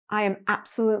I am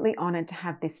absolutely honoured to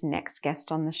have this next guest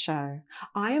on the show.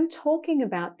 I am talking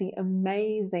about the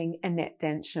amazing Anette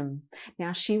Densham.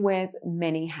 Now, she wears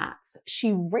many hats.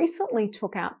 She recently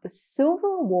took out the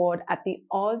Silver Award at the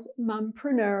Oz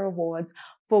Mumpreneur Awards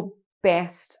for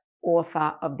Best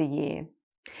Author of the Year.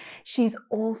 She's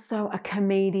also a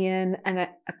comedian and an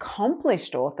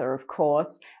accomplished author, of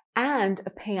course, and a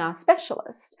PR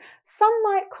specialist. Some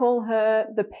might call her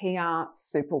the PR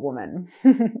superwoman.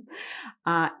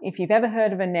 If you've ever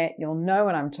heard of Annette, you'll know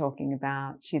what I'm talking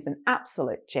about. She's an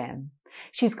absolute gem.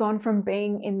 She's gone from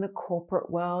being in the corporate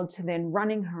world to then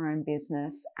running her own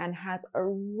business and has a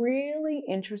really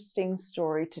interesting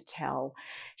story to tell.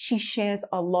 She shares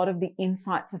a lot of the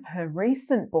insights of her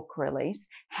recent book release,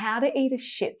 How to Eat a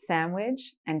Shit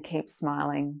Sandwich and Keep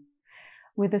Smiling.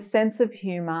 With a sense of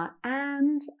humour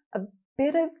and a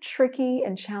bit of tricky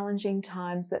and challenging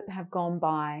times that have gone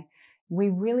by, we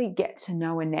really get to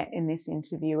know Annette in this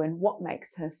interview and what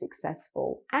makes her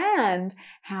successful and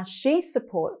how she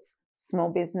supports small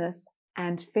business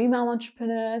and female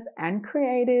entrepreneurs and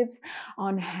creatives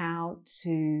on how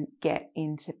to get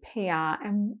into PR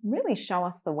and really show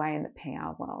us the way in the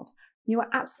PR world. You are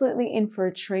absolutely in for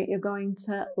a treat. You're going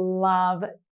to love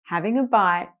having a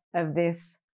bite of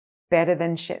this better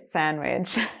than shit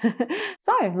sandwich.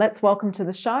 So let's welcome to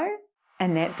the show,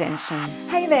 Anette Densham.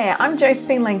 Hey there, I'm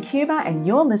Josephine Lancuba and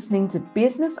you're listening to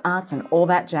Business, Arts and All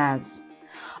That Jazz.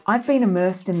 I've been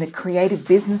immersed in the creative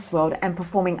business world and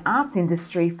performing arts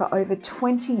industry for over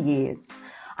 20 years.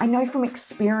 I know from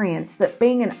experience that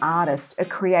being an artist, a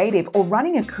creative, or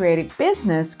running a creative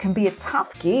business can be a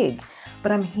tough gig,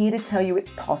 but I'm here to tell you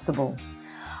it's possible.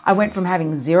 I went from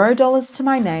having $0 to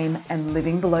my name and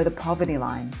living below the poverty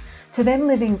line, to then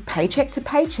living paycheck to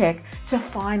paycheck, to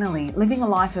finally living a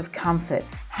life of comfort,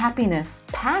 happiness,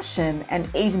 passion, and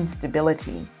even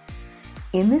stability.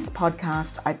 In this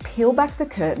podcast, I peel back the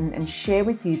curtain and share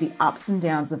with you the ups and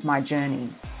downs of my journey.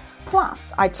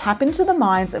 Plus, I tap into the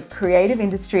minds of creative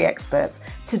industry experts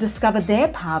to discover their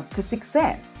paths to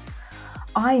success.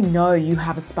 I know you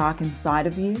have a spark inside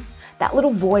of you, that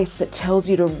little voice that tells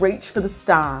you to reach for the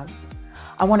stars.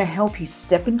 I want to help you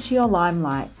step into your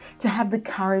limelight, to have the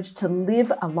courage to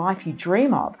live a life you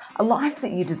dream of, a life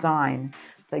that you design.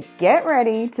 So get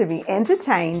ready to be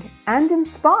entertained and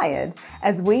inspired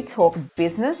as we talk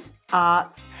business,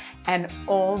 arts, and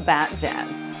all that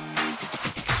jazz.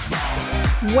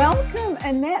 Welcome,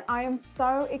 Annette. I am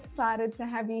so excited to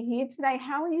have you here today.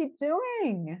 How are you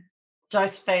doing?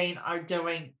 Josephine, I'm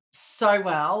doing so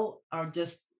well. I'm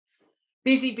just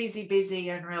busy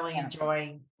and really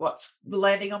enjoying what's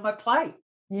landing on my plate.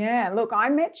 Yeah, look, I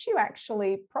met you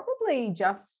actually probably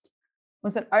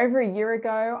was it over a year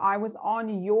ago? I was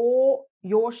on your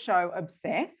show,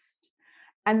 Obsessed.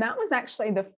 And that was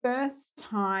actually the first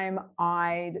time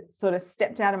I'd sort of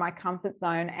stepped out of my comfort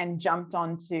zone and jumped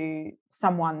onto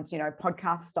someone's,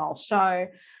 podcast style show.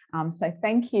 So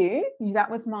thank you. That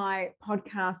was my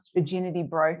podcast, Virginity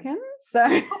Broken.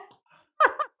 So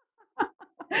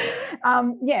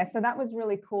so that was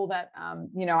really cool that,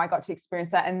 I got to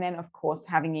experience that. And then, of course,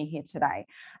 having you here today.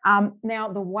 Now,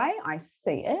 the way I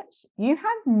see it, you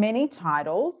have many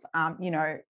titles,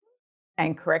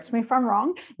 and correct me if I'm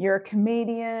wrong, you're a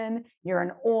comedian, you're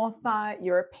an author,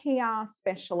 you're a PR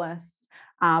specialist.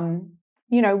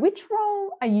 Which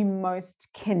role are you most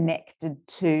connected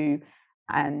to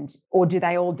or do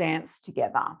they all dance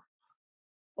together?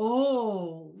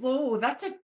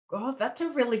 That's a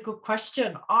really good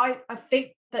question. I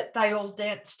think that they all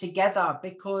dance together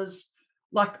because,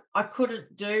 I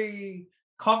couldn't do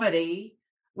comedy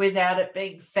without it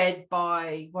being fed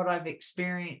by what I've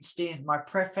experienced in my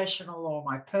professional or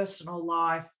my personal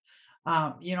life.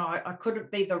 I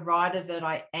couldn't be the writer that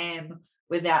I am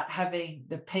without having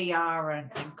the PR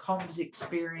and comms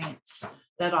experience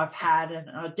that I've had. And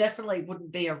I definitely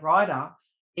wouldn't be a writer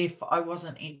if I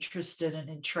wasn't interested and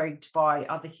intrigued by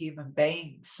other human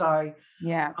beings. So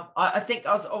yeah, I think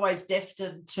I was always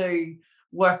destined to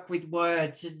work with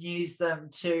words and use them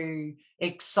to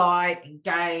excite,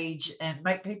 engage, and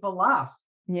make people laugh.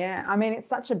 Yeah, I mean, it's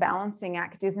such a balancing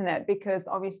act, isn't it? Because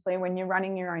obviously when you're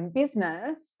running your own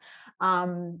business,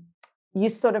 you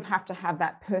sort of have to have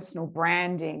that personal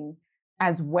branding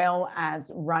as well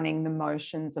as running the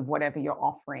motions of whatever your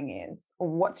offering is. Or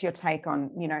what's your take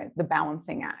on, the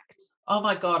balancing act? Oh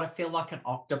my God, I feel like an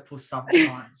octopus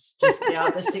sometimes. Just the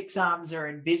other six arms are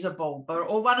invisible,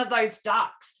 or one of those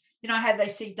ducks. You know how they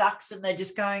see ducks and they're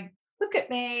just going, look at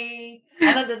me.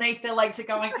 And underneath their legs are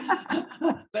going,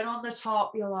 but on the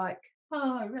top, you're like,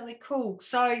 Oh, really cool.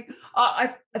 So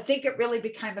I think it really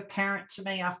became apparent to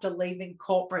me after leaving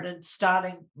corporate and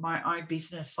starting my own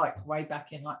business, like way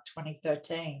back in like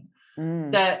 2013,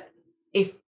 Mm, that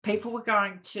if people were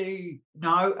going to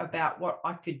know about what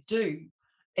I could do,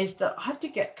 is that I had to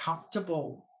get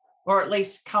comfortable, or at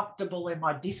least comfortable in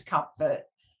my discomfort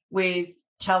with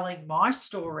telling my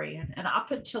story. And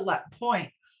up until that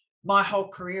point, my whole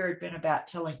career had been about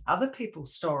telling other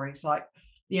people's stories, like,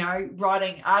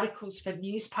 writing articles for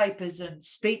newspapers and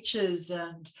speeches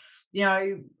and, you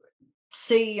know,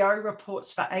 CEO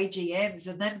reports for AGMs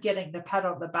and them getting the pat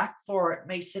on the back for it,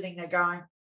 me sitting there going,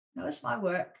 no, it's my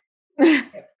work.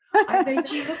 Yep. I made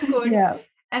you look good. yeah.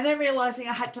 And then realizing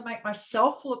I had to make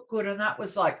myself look good. And that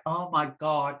was like, oh my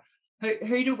God,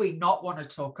 who do we not want to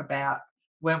talk about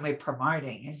when we're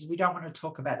promoting? Is we don't want to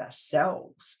talk about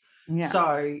ourselves. Yeah.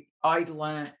 So I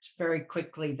learnt very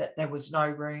quickly that there was no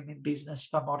room in business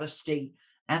for modesty,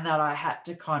 and that I had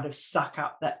to kind of suck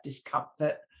up that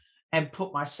discomfort and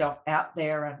put myself out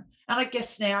there. And I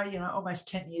guess now, almost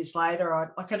 10 years later,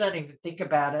 I don't even think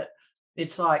about it.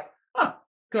 It's like, oh,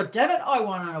 God damn it, I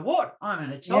won an award. I'm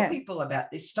going to tell Yeah. people about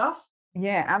this stuff.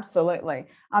 Yeah, absolutely.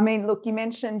 I mean, look, you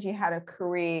mentioned you had a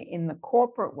career in the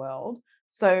corporate world.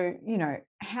 So,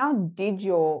 how did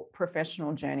your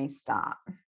professional journey start?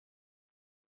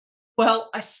 Well,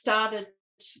 it started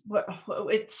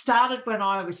when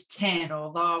I was 10,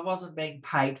 although I wasn't being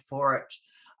paid for it.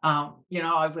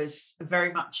 I was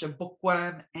very much a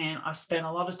bookworm, and I spent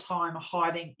a lot of time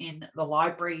hiding in the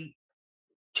library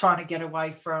trying to get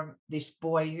away from this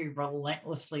boy who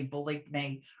relentlessly bullied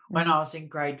me when Mhm. I was in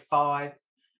grade 5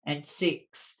 and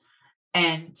 6.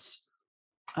 And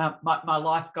my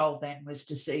life goal then was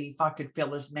to see if I could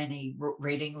fill as many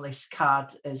reading list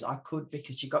cards as I could,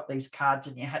 because you got these cards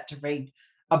and you had to read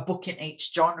a book in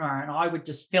each genre. And I would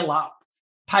just fill up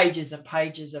pages and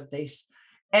pages of this.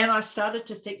 And I started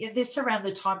to think, and this around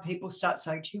the time people start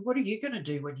saying to you, what are you going to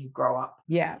do when you grow up?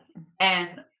 Yeah.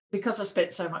 And because I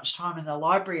spent so much time in the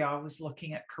library, I was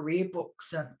looking at career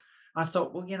books, and I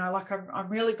thought, well, like I'm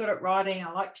really good at writing.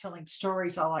 I like telling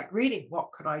stories. I like reading.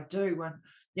 What could I do? And,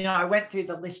 I went through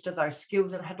the list of those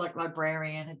skills, and had like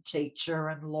librarian and teacher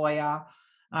and lawyer,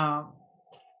 um,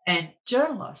 and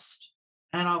journalist.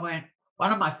 And I went,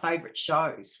 one of my favorite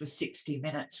shows was 60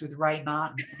 Minutes with Ray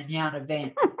Martin and Yana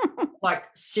Vent. Like,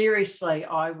 seriously,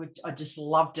 I just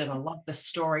loved it. I loved the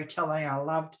storytelling. I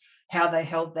loved how they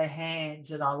held their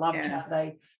hands, and I loved Yeah. how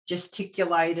they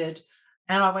gesticulated.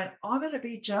 And I went, I'm going to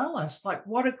be a journalist. Like,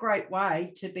 what a great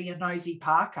way to be a nosy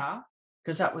Parker,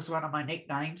 because that was one of my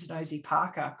nicknames, Nosy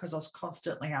Parker, because I was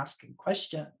constantly asking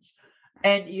questions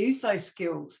and use those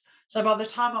skills. So by the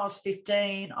time I was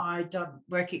 15, I'd done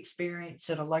work experience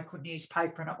at a local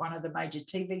newspaper and at one of the major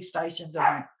TV stations.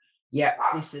 I went, yeah,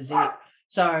 this is it.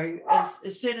 So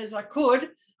as soon as I could,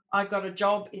 I got a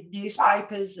job in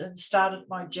newspapers and started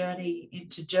my journey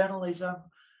into journalism,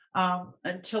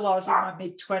 until I was in my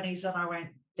mid-20s, and I went,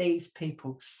 these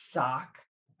people suck.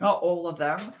 Not all of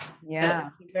them, but Yeah.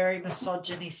 it's a very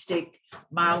misogynistic,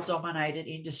 male-dominated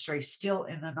industry still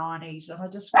in the 90s. And I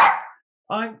just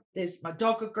went, there's my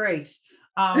dog agrees.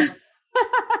 I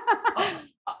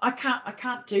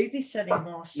can't do this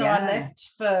anymore. So I Yeah.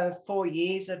 left for 4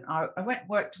 years, and I went and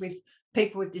worked with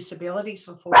people with disabilities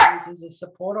for 4 years as a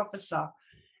support officer,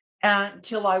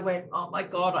 until I went, oh my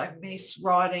God, I miss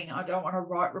writing. I don't want to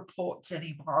write reports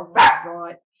anymore. I want to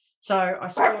write. So I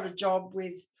scored a job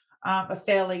with a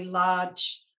fairly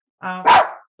large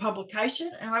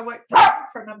publication, and I worked for them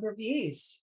for a number of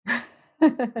years.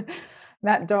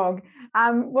 That dog.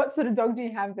 What sort of dog do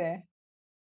you have there?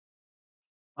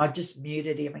 I just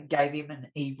muted him and gave him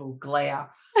an evil glare.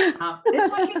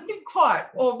 It's like he's been quiet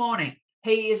all morning.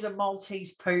 He is a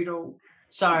Maltese poodle.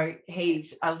 So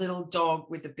he's a little dog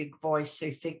with a big voice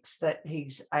who thinks that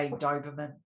he's a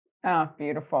Doberman. Oh,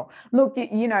 beautiful. Look,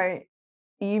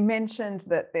 you mentioned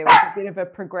that there was a bit of a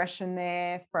progression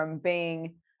there from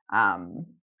being,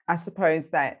 I suppose,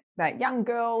 that young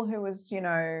girl who was,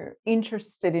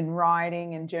 interested in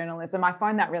writing and journalism. I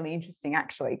find that really interesting,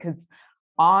 actually, because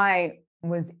I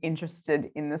was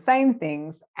interested in the same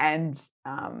things, and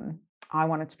I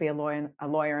wanted to be a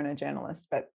lawyer and a journalist,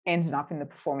 but ended up in the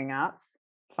performing arts.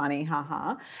 Funny,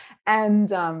 haha.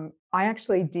 And I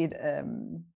actually did.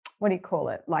 What do you call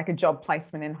it? Like a job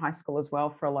placement in high school as well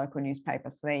for a local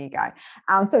newspaper. So there you go.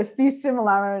 So a few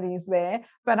similarities there.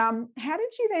 But how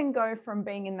did you then go from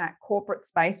being in that corporate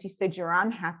space? You said you're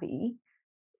unhappy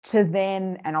to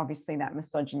then, and obviously that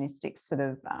misogynistic sort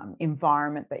of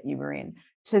environment that you were in,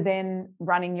 to then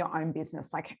running your own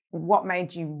business. Like, what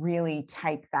made you really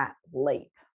take that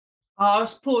leap? I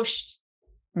was pushed.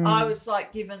 I Mm. was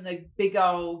like given the big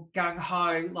old gung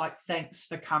ho, like, thanks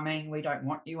for coming. We don't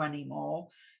want you anymore.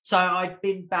 So I'd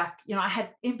been back, I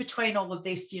had in between all of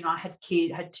this, I had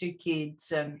two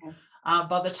kids. And Okay.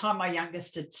 by the time my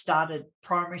youngest had started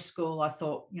primary school, I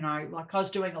thought, like I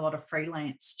was doing a lot of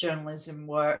freelance journalism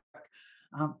work.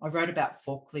 I wrote about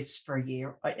forklifts for a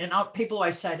year. People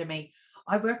always say to me,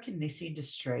 I work in this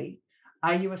industry.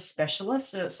 Are you a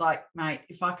specialist? And it's like, mate,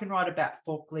 if I can write about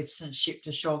forklifts and ship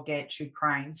to shore gantry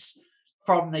cranes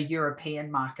from the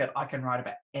European market, I can write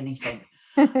about anything.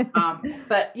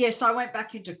 But yes, I went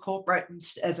back into corporate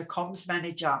as a comms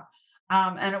manager.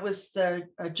 And it was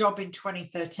a job in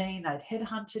 2013. They'd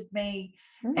headhunted me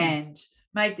Mm. and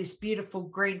made this beautiful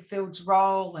greenfields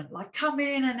role and like, come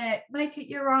in, Annette, make it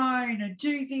your own and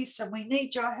do this. And we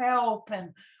need your help.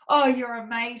 And, oh, you're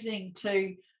amazing.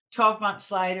 To 12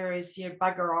 months later is you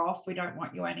bugger off. We don't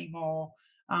want you anymore.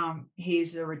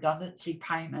 Here's a redundancy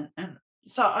payment. And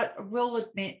so I will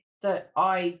admit that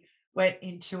I went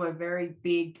into a very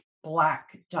big,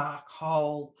 black, dark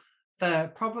hole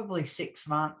for probably 6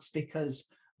 months because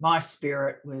my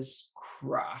spirit was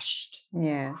crushed,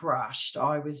 Yeah. crushed.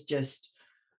 I was just,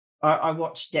 I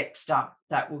watched Dexter.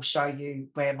 That will show you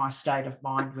where my state of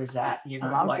mind was at, I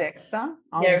love like, Dexter. yeah,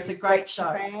 I'm it a was a big great Dexter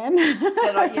show. fan.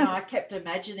 But I kept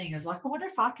imagining, I was like, I wonder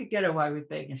if I could get away with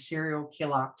being a serial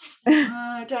killer.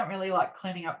 I don't really like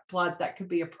cleaning up blood. That could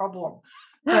be a problem.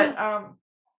 But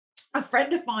a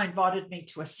friend of mine invited me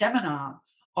to a seminar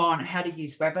on how to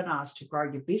use webinars to grow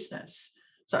your business.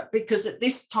 So, because at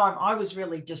this time I was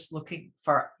really just looking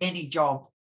for any job,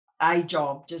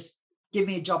 just give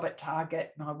me a job at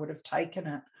Target and I would have taken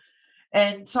it.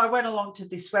 And so I went along to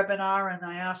this webinar and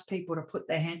they asked people to put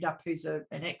their hand up who's an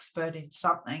expert in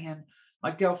something. And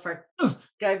my girlfriend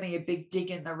gave me a big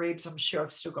dig in the ribs. I'm sure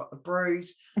I've still got the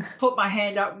bruise. Put my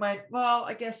hand up and went, well,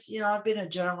 I guess, I've been a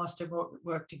journalist and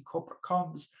worked in corporate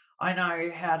comms. I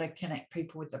know how to connect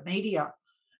people with the media.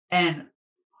 And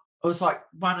it was like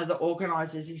one of the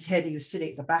organizers, he was sitting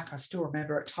at the back. I still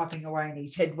remember it, typing away, and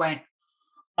his head went,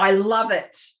 I love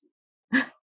it.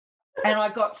 And I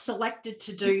got selected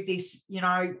to do this,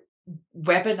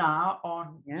 webinar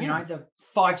on, Yeah. the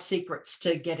 5 secrets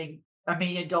to getting $1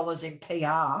 million in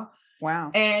PR.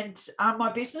 Wow. And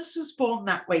my business was born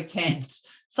that weekend.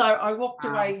 So I walked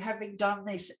Wow. away having done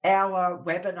this hour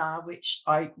webinar, which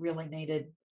I really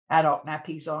needed adult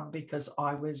nappies on because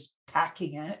I was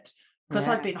packing it because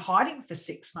Yeah. I'd been hiding for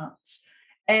 6 months,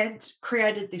 and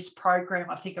created this program.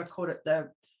 I think I called it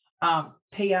the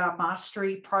PR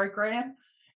Mastery Program,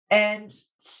 and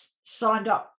signed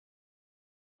up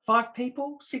 5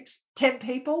 people, 6, 10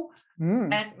 people,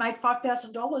 Mm. and made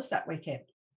 $5,000 that weekend.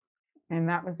 And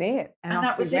that was it. And And off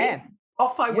that you was it. went.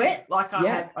 Off I Yeah. went. Like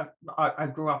Yeah. I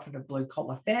grew up in a blue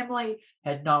collar family,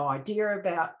 had no idea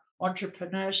about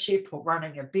entrepreneurship or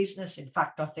running a business. In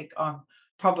fact, I think I'm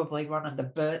probably one of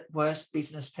the worst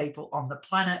business people on the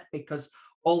planet because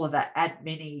all of that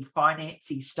admin-y,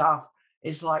 financy stuff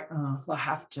is like, oh, I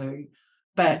have to.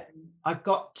 But I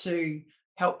got to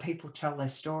help people tell their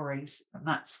stories, and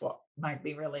that's what made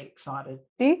me really excited.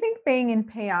 Do you think being in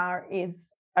PR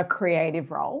is a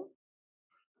creative role?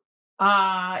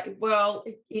 Well,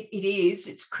 it is.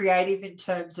 It's creative in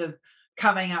terms of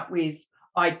coming up with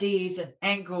ideas and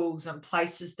angles and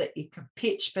places that you can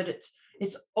pitch, but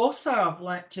it's also, I've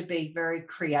learnt to be very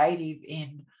creative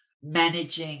in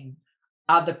managing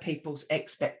other people's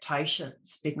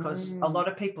expectations, because a Mm. lot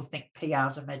of people think PR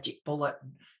is a magic bullet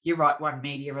and you write one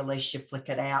media release, you flick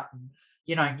it out, and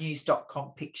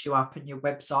news.com picks you up and your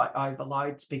website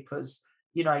overloads because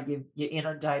you're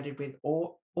inundated with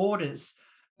orders.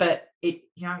 But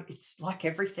it's like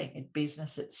everything in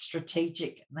business, it's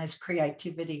strategic, and there's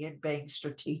creativity in being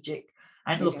strategic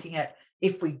and Yeah. looking at,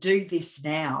 if we do this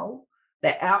now,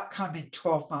 the outcome in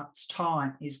 12 months'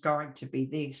 time is going to be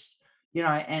this,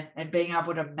 and being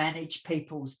able to manage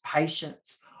people's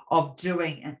patience of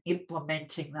doing and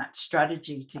implementing that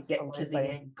strategy to get to the Absolutely.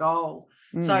 end goal.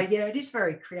 So Mm. yeah, it is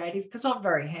very creative because I'm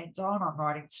very hands-on. I'm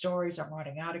writing stories, I'm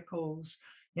writing articles,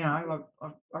 I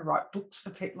write books for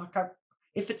people.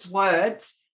 If it's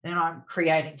words, then I'm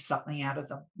creating something out of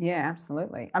them. Yeah,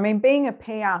 absolutely. I mean, being a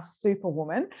PR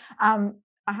superwoman, I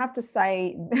have to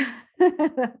say,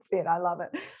 that's it. I love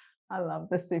it. I love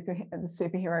the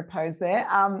superhero pose there.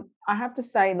 I have to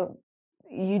say, look,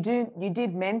 you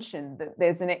did mention that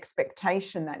there's an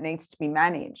expectation that needs to be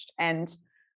managed, and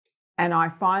I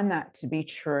find that to be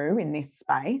true in this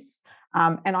space.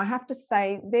 And I have to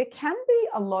say, there can be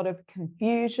a lot of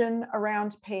confusion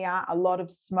around PR, a lot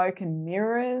of smoke and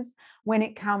mirrors when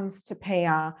it comes to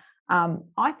PR.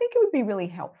 I think it would be really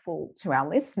helpful to our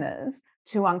listeners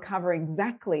to uncover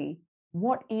exactly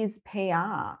what is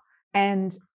PR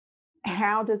and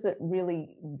how does it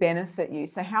really benefit you?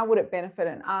 So how would it benefit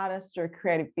an artist or a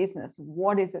creative business?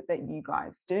 What is it that you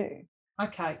guys do?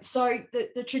 Okay, so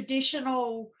the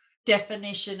traditional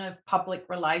definition of public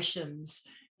relations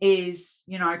is,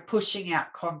 pushing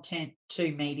out content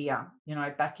to media.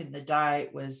 Back in the day,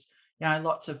 it was,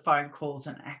 lots of phone calls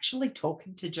and actually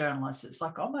talking to journalists. It's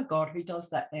like, oh my God, who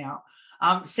does that now?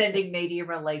 Sending media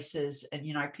releases and,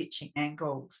 pitching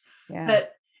angles. Yeah.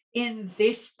 But in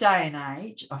this day and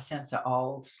age, I sound so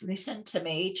old. Listen to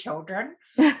me, children.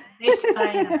 This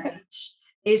day and age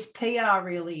is PR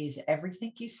really is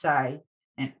everything you say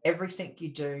and everything you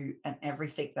do and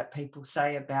everything that people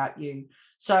say about you.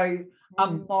 So a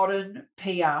modern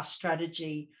PR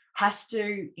strategy has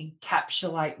to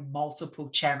encapsulate multiple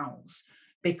channels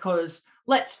because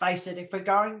let's face it, if we're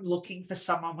going looking for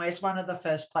someone, where's one of the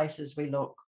first places we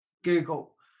look?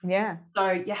 Google. Yeah.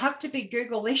 So you have to be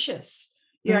Googlicious.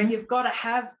 You've got to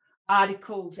have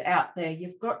articles out there.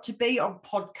 You've got to be on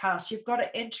podcasts. You've got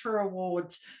to enter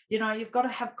awards. You've got to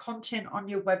have content on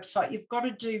your website. You've got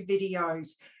to do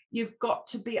videos. You've got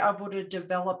to be able to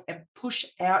develop and push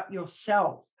out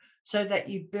yourself so that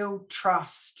you build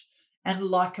trust and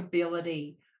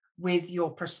likability with your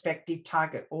prospective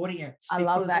target audience. I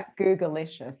love that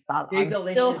Googlicious. I'm still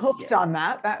Googlicious, hooked on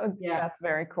that. That's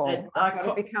very cool. I've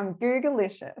got to become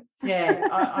Googlicious. Yeah,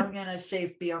 I'm going to see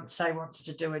if Beyonce wants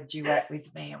to do a duet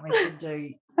with me and we can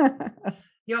do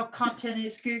your content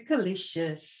is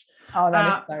Googlicious. Oh,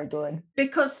 that is so good.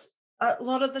 Because a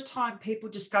lot of the time people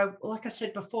just go, like I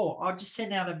said before, I'll just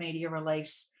send out a media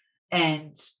release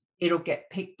and it'll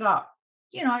get picked up.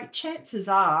 Chances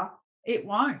are it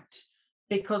won't.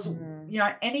 Because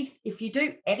if you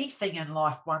do anything in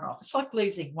life one-off, it's like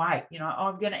losing weight.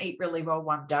 I'm going to eat really well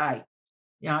one day.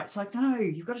 It's like, no,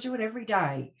 you've got to do it every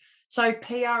day. So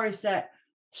PR is that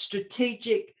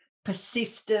strategic,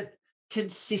 persistent,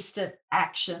 consistent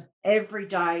action every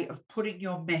day of putting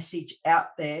your message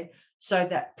out there so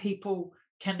that people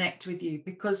connect with you.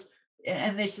 Because,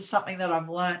 and this is something that I've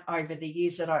learned over the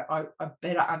years that I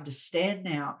better understand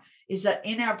now, is that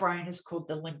in our brain is called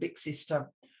the limbic system.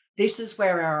 This is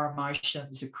where our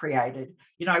emotions are created.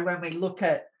 When we look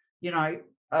at,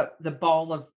 the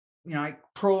bowl of,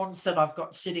 prawns that I've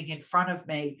got sitting in front of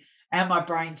me and my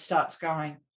brain starts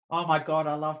going, oh my God,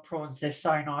 I love prawns. They're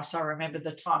so nice. I remember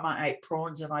the time I ate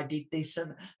prawns and I did this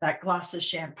and that glass of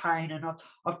champagne and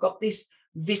I've got this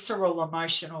visceral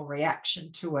emotional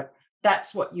reaction to it.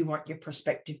 That's what you want your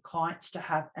prospective clients to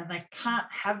have. And they can't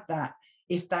have that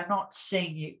if they're not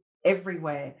seeing you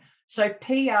everywhere. So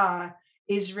PR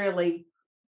is really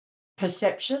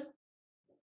perception.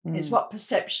 Is what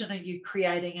perception are you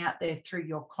creating out there through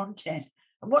your content?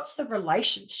 And what's the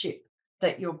relationship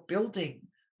that you're building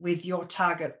with your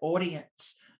target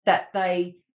audience that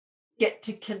they get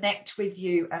to connect with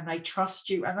you and they trust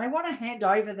you and they want to hand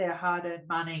over their hard-earned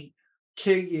money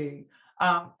to you.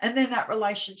 And then that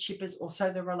relationship is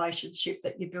also the relationship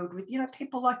that you build with,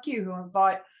 people like you who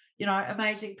invite,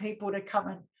 amazing people to come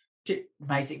and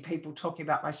amazing people talking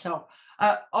about myself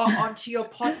onto your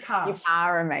podcast. You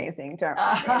are amazing, don't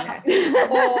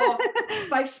or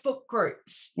Facebook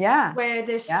groups. Yeah. Where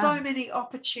there's so many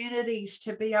opportunities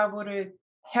to be able to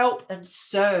help and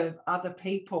serve other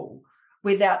people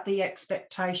without the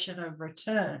expectation of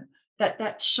return.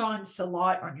 That shines the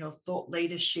light on your thought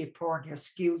leadership or on your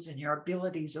skills and your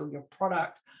abilities or your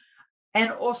product. And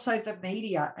also the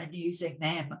media and using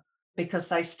them, because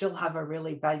they still have a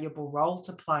really valuable role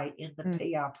to play in the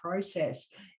PR process,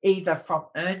 either from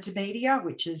earned media,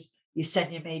 which is you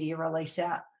send your media release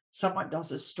out, someone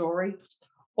does a story,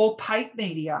 or paid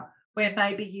media, where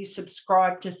maybe you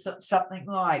subscribe to something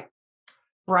like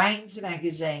Brains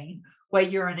magazine, where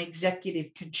you're an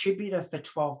executive contributor for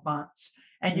 12 months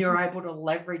and you're able to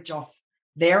leverage off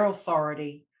their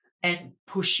authority and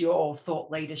push your thought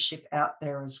leadership out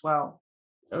there as well.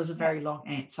 It was a very long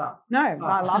answer. No, but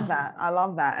I love that. I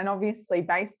love that. And obviously,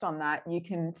 based on that, you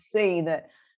can see that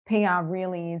PR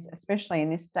really is, especially in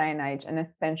this day and age, an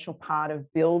essential part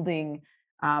of building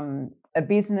a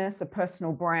business, a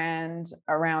personal brand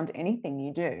around anything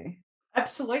you do.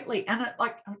 Absolutely. And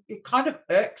it kind of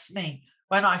irks me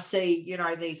when I see,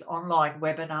 these online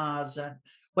webinars and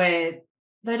where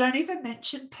they don't even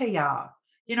mention PR.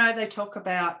 They talk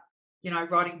about,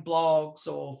 writing blogs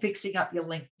or fixing up your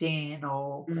LinkedIn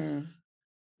or,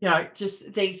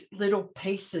 just these little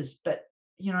pieces. But,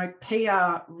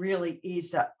 PR really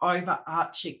is that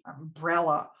overarching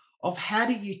umbrella of how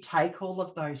do you take all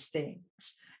of those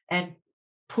things and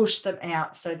push them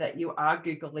out so that you are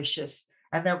Googlicious.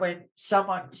 And then when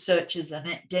someone searches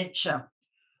Anette Densham,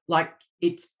 like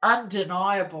it's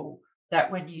undeniable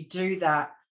that when you do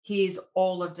that, here's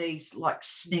all of these like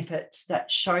snippets that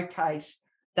showcase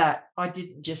that I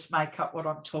didn't just make up what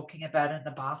I'm talking about in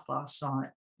the bath last night.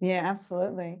 Yeah,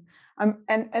 absolutely.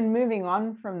 And moving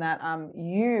on from that,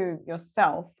 you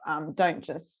yourself don't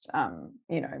just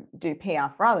do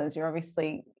PR for others. You're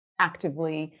obviously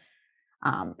actively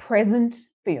present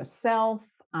for yourself.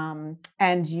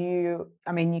 And you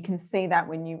can see that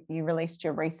when you released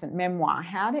your recent memoir,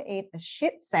 How to Eat a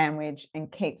Shit Sandwich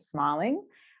and Keep Smiling.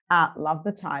 Love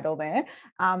the title there.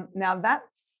 Now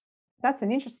that's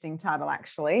an interesting title,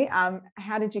 actually.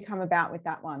 How did you come about with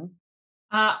that one?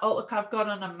 Oh, look, I've got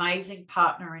an amazing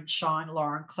partner in Shine,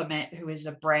 Lauren Clement, who is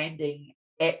a branding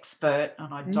expert,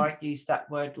 and I Mm, don't use that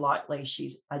word lightly.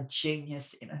 She's a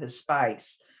genius in her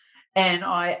space. And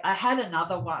I had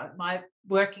another one. My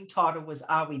working title was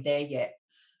Are We There Yet?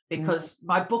 mm, Because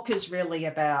my book is really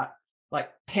about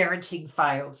like parenting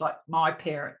fails, like my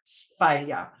parents'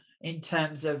 failure in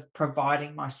terms of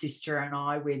providing my sister and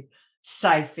I with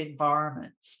safe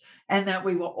environments, and that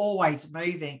we were always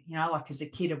moving, like as a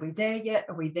kid, are we there yet?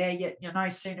 Are we there yet? No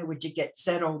sooner would you get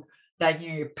settled than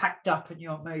you packed up and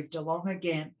you're moved along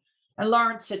again. And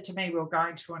Lauren said to me, we were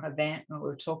going to an event and we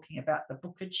were talking about the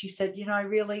book, and she said,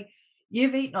 really,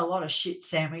 you've eaten a lot of shit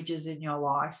sandwiches in your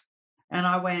life. And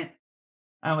I went,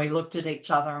 and we looked at each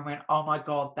other and went, oh my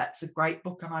God, that's a great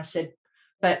book. And I said,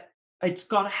 but it's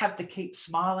got to have the keep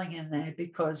smiling in there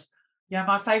because,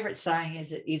 my favorite saying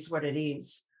is it is what it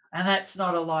is. And that's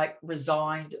not a like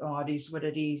resigned, oh, it is what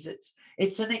it is.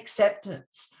 It's an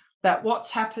acceptance that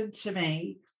what's happened to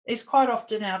me is quite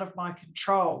often out of my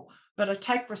control, but I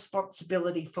take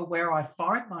responsibility for where I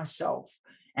find myself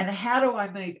and how do I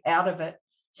move out of it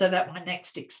so that my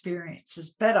next experience is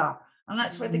better. And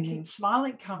that's where the mm, keep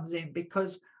smiling comes in,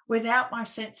 because without my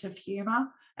sense of humor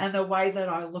and the way that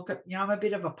I look at, I'm a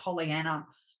bit of a Pollyanna,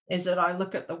 is that I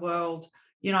look at the world,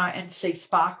 and see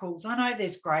sparkles. I know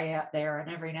there's grey out there, and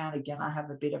every now and again I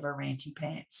have a bit of a ranty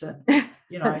pants, and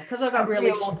because I got As we really,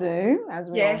 all do, as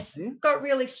we all yes, do. got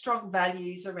really strong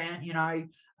values around,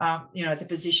 the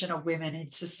position of women in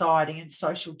society and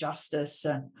social justice,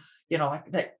 and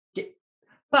like that.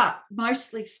 But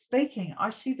mostly speaking, I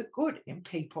see the good in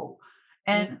people,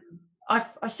 and Mm.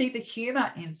 I see the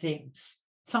humour in things.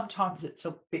 Sometimes it's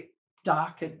a bit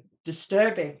dark and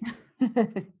disturbing,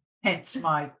 hence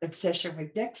my obsession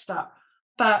with Dexter.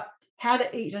 But how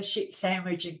to eat a shit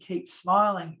sandwich and keep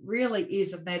smiling really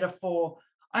is a metaphor.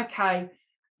 Okay,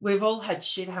 we've all had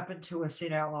shit happen to us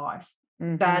in our life.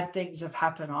 Mhm. Bad things have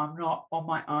happened. I'm not on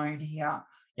my own here.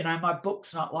 My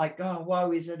book's not like, oh,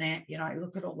 woe is Annette.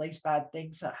 Look at all these bad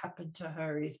things that happened to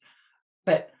her.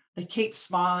 But the keep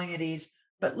smiling it is,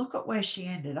 but look at where she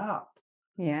ended up.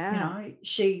 Yeah.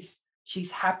 She's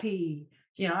happy,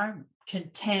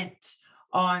 content.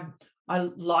 I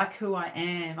like who I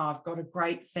am. I've got a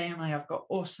great family. I've got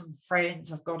awesome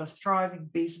friends. I've got a thriving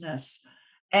business,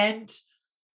 and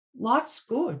life's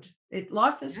good.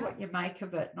 Life is Yeah. what you make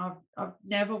of it. And I've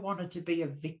never wanted to be a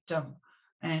victim,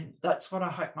 and that's what I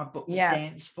hope my book Yeah,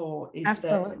 stands for. Is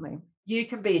that absolutely. you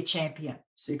can be a champion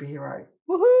superhero.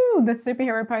 Woohoo! The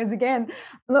superhero pose again.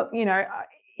 Look,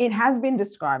 it has been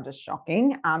described as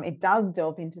shocking. It does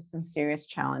delve into some serious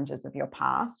challenges of your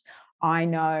past. I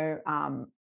know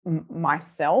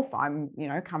myself,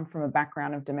 come from a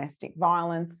background of domestic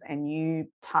violence, and you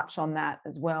touch on that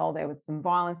as well. There was some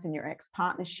violence in your ex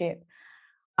partnership.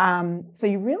 So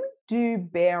you really do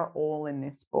bear all in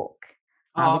this book,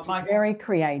 Oh, which is my very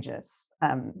courageous.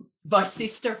 My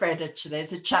sister read it.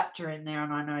 There's a chapter in there,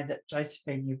 and I know that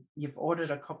Josephine, you've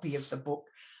ordered a copy of the book.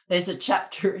 There's a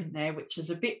chapter in there which is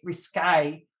a bit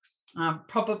risque,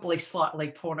 probably slightly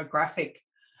pornographic.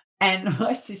 And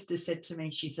my sister said to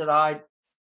me, she said,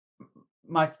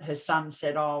 her son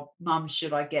said, "Oh, Mum,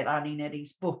 should I get Auntie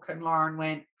Nettie's book?" And Lauren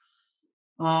went,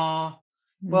 "Oh,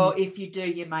 Mm, well, if you do,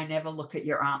 you may never look at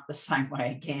your aunt the same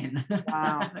way again."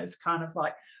 wow. And it's kind of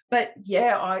like, but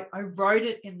yeah, I wrote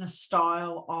it in the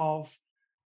style of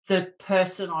the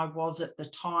person I was at the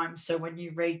time. So when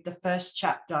you read the first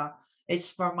chapter,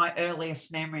 it's from my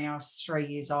earliest memory. I was 3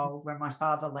 years old when my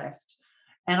father left.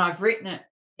 And I've written it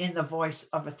in the voice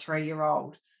of a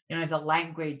 3-year-old, the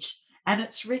language. And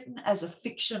it's written as a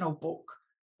fictional book,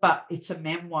 but it's a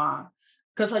memoir,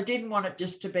 because I didn't want it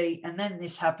just to be, and then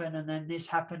this happened, and then this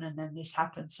happened, and then this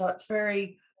happened. So it's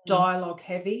very Mm, dialogue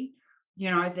heavy.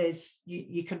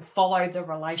 You can follow the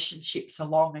relationships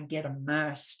along and get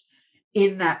immersed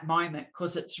in that moment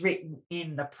because it's written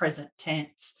in the present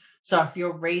tense. So if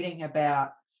you're reading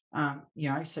about,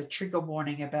 so trigger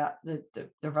warning about the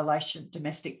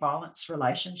domestic violence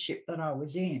relationship that I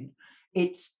was in,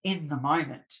 it's in the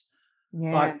moment.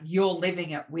 Yeah. Like, you're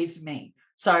living it with me.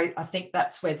 So I think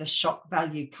that's where the shock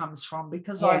value comes from,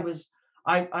 because Yeah.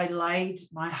 I laid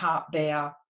my heart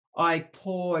bare. I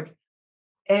poured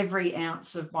every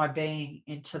ounce of my being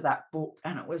into that book,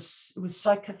 and it was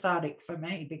so cathartic for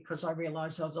me, because I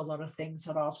realized there was a lot of things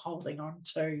that I was holding on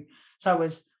to. So I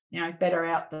was, better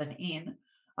out than in.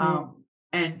 Mm.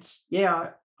 And yeah,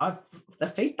 I've the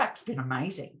feedback's been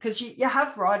amazing, because you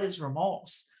have writer's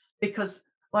remorse, because,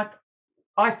 like,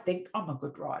 I think I'm a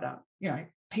good writer.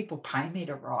 People pay me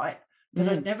to write, but Mm.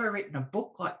 I'd never written a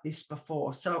book like this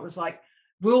before. So it was like,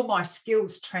 will my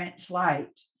skills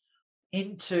translate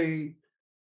into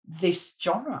this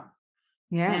genre?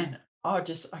 Yeah. And I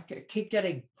keep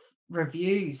getting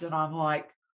reviews, and I'm like,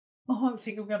 oh, I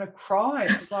think I'm going to cry.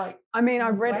 It's like, I mean,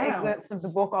 I've read wow. excerpts of the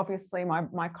book. Obviously,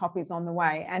 my copy's on the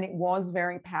way, and it was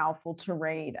very powerful to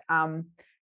read.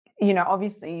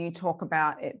 Obviously, you talk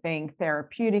about it being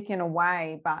therapeutic in a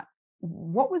way, but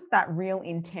what was that real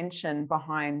intention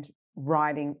behind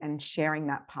writing and sharing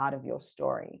that part of your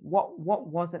story? What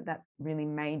was it that really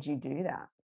made you do that?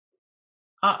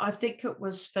 I think it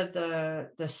was for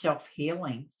the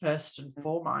self-healing first and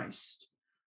foremost,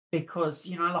 because,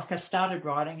 like, I started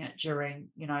writing it during,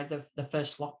 the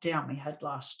first lockdown we had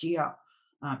last year.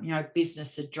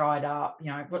 Business had dried up.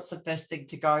 What's the first thing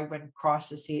to go when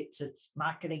crisis hits? It's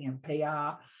marketing and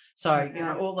PR. So,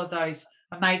 Yeah. all of those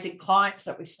amazing clients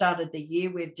that we started the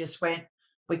year with just went,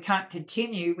 we can't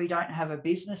continue. We don't have a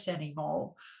business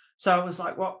anymore. So I was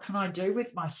like, what can I do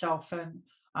with myself? And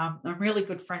I'm really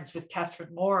good friends with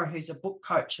Catherine Mora, who's a book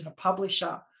coach and a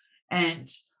publisher.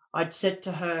 And I'd said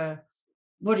to her,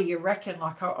 what do you reckon?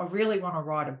 Like, I really want to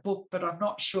write a book, but I'm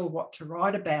not sure what to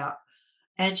write about.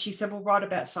 And she said, well, write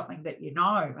about something that you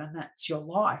know, and that's your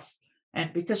life.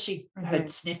 And because she heard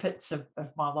Mhm. snippets of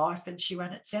my life, and she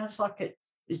went, it sounds like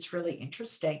it's really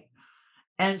interesting.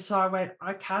 And so I went,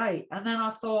 okay. And then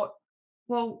I thought,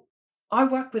 well, I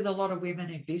work with a lot of women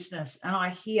in business, and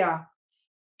I hear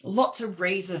lots of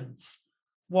reasons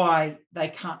why they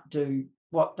can't do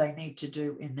what they need to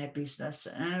do in their business.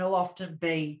 And it'll often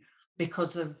be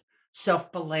because of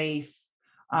self-belief.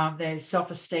 Their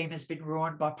self-esteem has been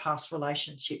ruined by past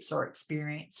relationships or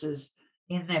experiences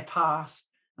in their past.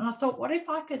 And I thought, what if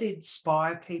I could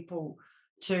inspire people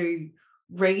to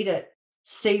read it,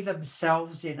 see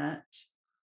themselves in it,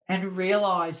 and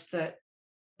realize that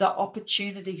the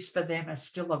opportunities for them are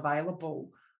still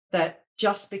available, that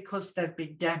just because they've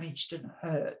been damaged and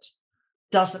hurt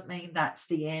doesn't mean that's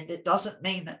the end. It doesn't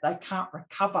mean that they can't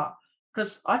recover.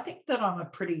 Because I think that I'm a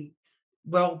pretty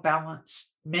well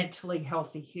balanced, mentally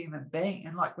healthy human being.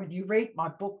 And like, when you read my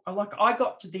book, I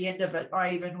got to the end of it,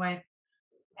 I even went,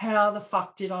 how the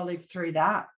fuck did I live through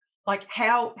that? Like,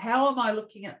 how am I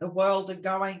looking at the world and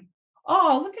going,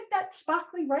 oh, look at that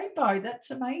sparkly rainbow, that's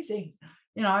amazing,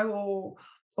 or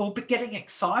getting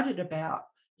excited about,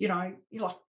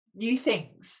 like, new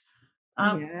things,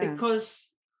 Yeah. because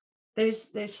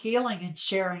there's healing in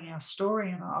sharing our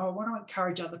story. And I want to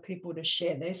encourage other people to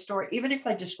share their story, even if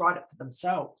they just write it for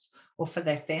themselves or for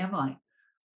their family,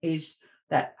 is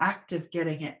that act of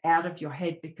getting it out of your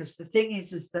head. Because the thing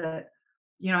is that,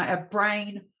 our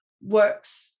brain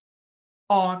works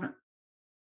on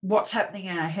what's happening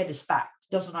in our head as fact.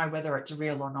 It doesn't know whether it's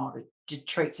real or not. It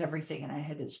treats everything in our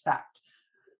head as fact.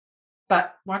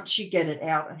 But once you get it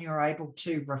out and you're able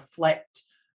to reflect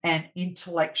and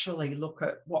intellectually look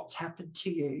at what's happened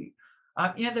to you,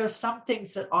 there are some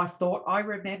things that I thought I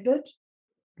remembered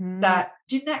Mm. that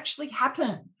didn't actually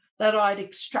happen, that I'd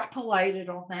extrapolated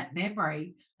on that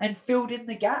memory and filled in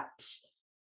the gaps.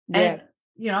 And,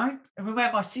 Yes. when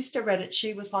my sister read it,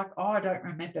 she was like, oh, I don't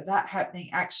remember that happening.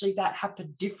 Actually, that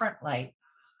happened differently.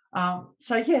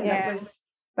 So, yeah, that Yeah. was,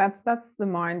 That's the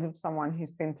mind of someone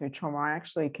who's been through trauma. I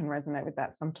actually can resonate with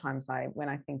that. Sometimes when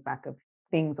I think back of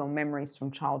things or memories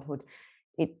from childhood,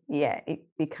 it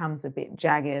becomes a bit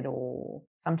jagged, or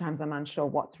sometimes I'm unsure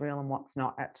what's real and what's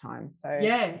not at times. So,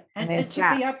 yeah. and And there's to be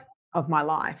able, gaps of my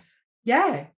life.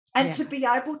 yeah. And Yeah. to be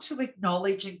able to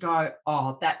acknowledge and go,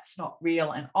 oh, that's not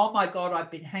real. And oh my God, I've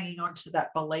been hanging on to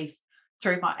that belief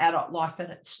through my adult life,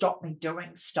 and it stopped me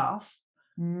doing stuff,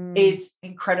 Mm, is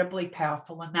incredibly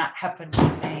powerful. And that happened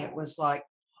with me. It was like,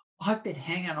 I've been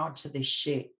hanging on to this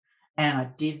shit and I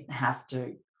didn't have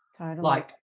to. totally.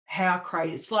 Like, how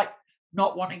crazy. It's like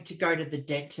not wanting to go to the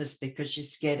dentist because you're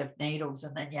scared of needles,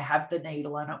 and then you have the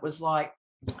needle, and it was like,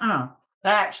 oh,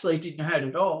 that actually didn't hurt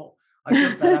at all. I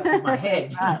built that up in my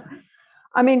head. Right.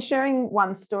 I mean, sharing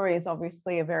one story is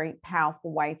obviously a very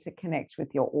powerful way to connect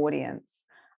with your audience.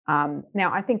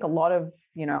 Now, I think a lot of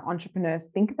entrepreneurs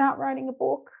think about writing a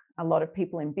book, a lot of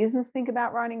people in business think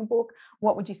about writing a book.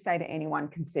 What would you say to anyone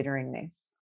considering this?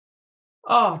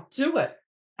 Oh, do it.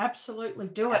 Absolutely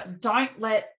do Yeah. it. And don't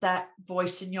let that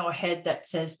voice in your head that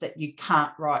says that you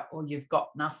can't write or you've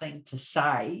got nothing to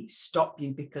say stop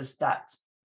you, because that's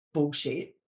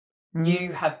bullshit. You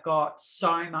Mm, have got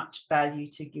so much value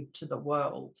to give to the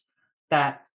world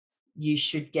that you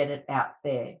should get it out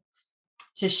there,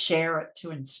 to share it,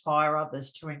 to inspire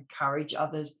others, to encourage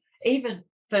others, even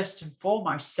first and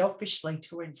foremost, selfishly,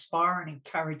 to inspire and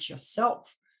encourage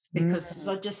yourself. Because as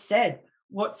mm. I just said,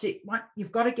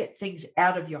 you've got to get things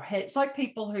out of your head. It's like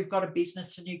people who've got a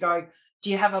business and you go, do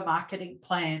you have a marketing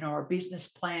plan or a business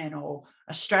plan or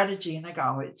a strategy? And they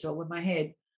go, oh, it's all in my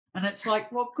head. And it's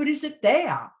like, what good is it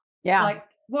there? Yeah. Like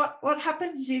what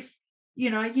happens if,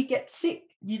 you get sick,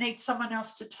 you need someone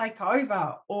else to take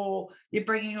over, or you're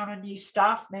bringing on a new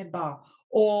staff member,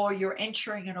 or you're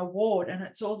entering an award and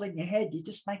it's all in your head? You're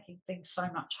just making things so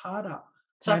much harder.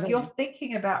 So if you're Totally.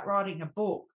 thinking about writing a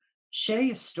book, share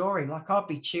your story. Like, I'll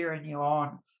be cheering you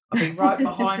on. I'll be right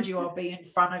behind you. I'll be in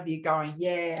front of you going,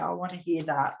 yeah, I want to hear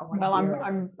that. I want to Well, hear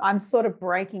it. I'm sort of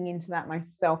breaking into that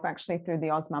myself actually through the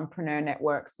Osmompreneur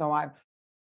Network. So I've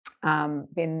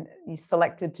been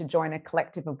selected to join a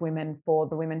collective of women for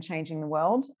the Women Changing the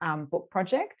World book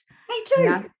project. Me And too.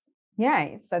 that's,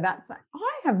 yay. So that's,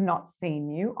 I have not seen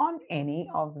you on any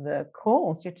of the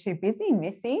calls. You're too busy,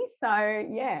 Missy. So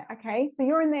yeah, okay. So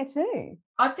you're in there too.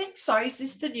 I think so. Is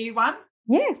this the new one?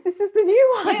 Yes, this is the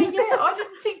new one. Yeah. I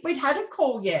didn't think we'd had a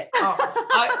call yet.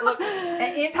 Oh, look,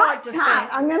 in my Tut, tut.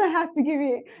 I'm going to defense, have to give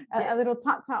you a little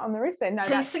tut tut on the wrist there. No,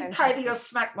 please that's think Katie will fantastic.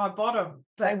 smack my bottom.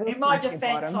 I But will in my smack your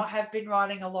defense, bottom. I have been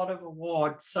writing a lot of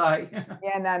awards. So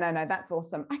Yeah, no, that's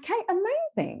awesome. Okay,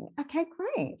 amazing. Okay,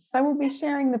 great. So we'll be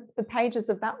sharing the pages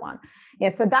of that one. Yeah,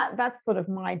 so that's sort of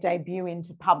my debut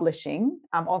into publishing.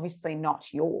 Obviously not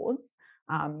yours.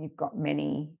 You've got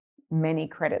many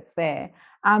credits there.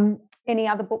 Any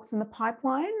other books in the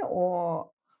pipeline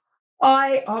or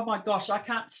oh my gosh, I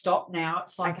can't stop now.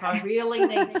 It's like I okay. really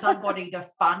need somebody to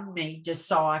fund me just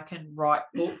so I can write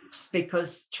books,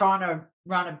 because trying to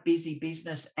run a busy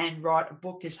business and write a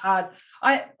book is hard.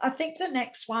 I think the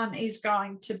next one is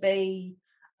going to be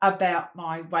about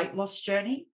my weight loss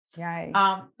journey. Yay.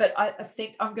 But I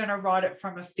think I'm going to write it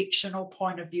from a fictional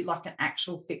point of view, like an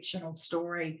actual fictional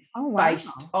story Oh wow.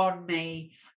 based on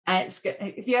me. And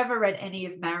have you ever read any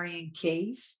of Marion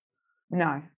Keyes?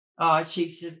 No. Oh,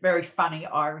 she's a very funny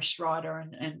Irish writer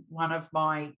and one of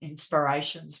my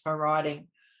inspirations for writing.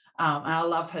 And I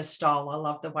love her style. I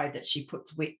love the way that she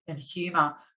puts wit and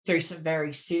humour through some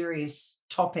very serious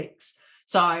topics.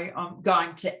 So I'm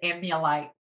going to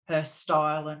emulate her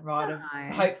style and write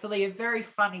Nice. hopefully a very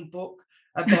funny book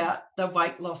about the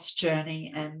weight loss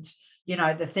journey and,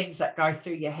 the things that go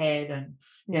through your head and,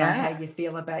 how Yeah. you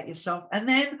feel about yourself. And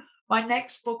then my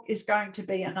next book is going to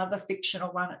be another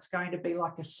fictional one. It's going to be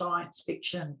like a science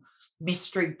fiction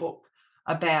mystery book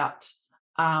about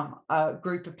a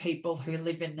group of people who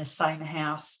live in the same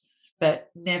house but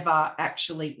never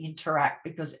actually interact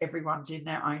because everyone's in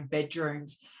their own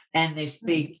bedrooms, and this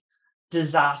big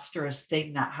disastrous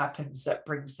thing that happens that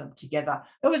brings them together.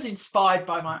 It was inspired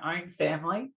by my own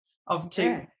family of two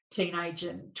Yeah. teenage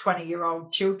and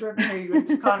 20-year-old children who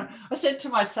it's kind of, I said to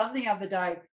my son the other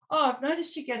day, oh, I've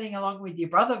noticed you're getting along with your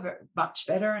brother much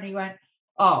better. And he went,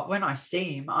 oh, when I see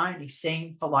him, I only see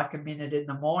him for like a minute in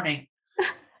the morning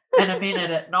and a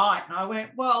minute at night. And I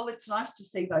went, well, it's nice to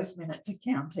see those minutes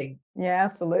accounting. Yeah,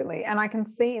 absolutely. And I can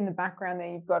see in the background there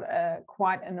you've got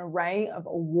quite an array of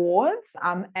awards,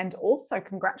 and also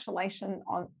congratulations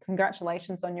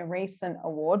on your recent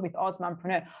award with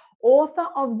Osmompreneur, Author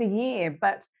of the Year.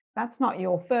 But that's not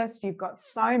your first. You've got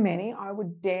so many. I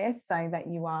would dare say that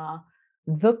you are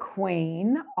the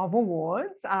queen of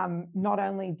awards. Not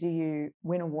only do you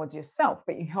win awards yourself,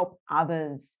 but you help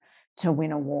others to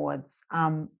win awards.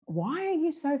 Why are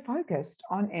you so focused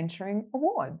on entering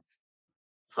awards?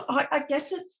 I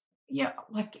guess it's,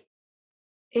 like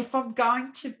if I'm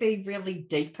going to be really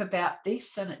deep about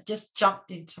this, and it just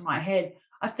jumped into my head,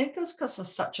 I think it was because I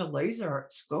was such a loser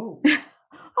at school.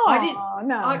 I didn't, Oh,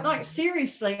 I no. like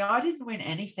seriously, I didn't win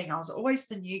anything. I was always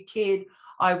the new kid.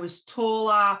 I was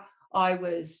taller. I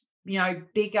was,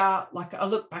 bigger. Like I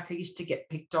look back, I used to get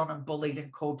picked on and bullied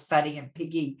and called fatty and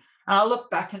piggy. And I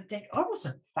look back and think I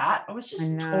wasn't fat. I was I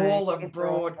just know. tall and It's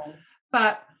broad. awful.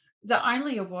 But the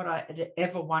only award I had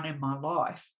ever won in my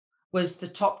life was the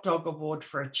Top Dog Award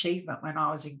for Achievement when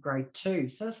I was in grade 2.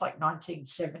 So it's like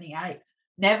 1978.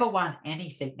 Never won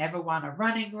anything, never won a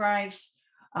running race.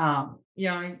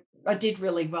 I did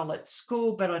really well at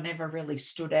school, but I never really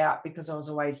stood out because I was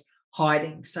always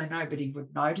hiding, so nobody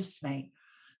would notice me.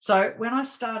 So when I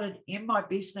started in my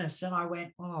business and I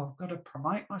went, oh, I've got to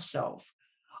promote myself,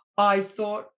 I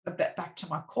thought a bit back to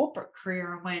my corporate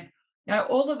career and went,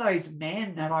 all of those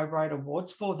men that I wrote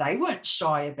awards for, they weren't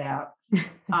shy about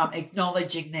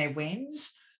acknowledging their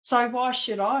wins. So why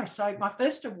should I? So my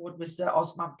first award was the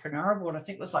Osmompreneur Award. I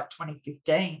think it was like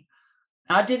 2015.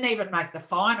 I didn't even make the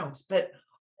finals, but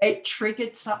it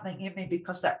triggered something in me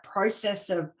because that process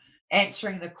of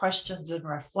answering the questions and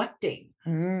reflecting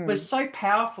was so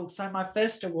powerful. So my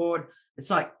first award,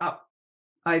 it's like up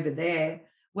over there,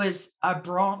 was a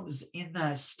bronze in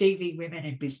the Stevie Women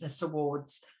in Business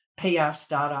Awards PR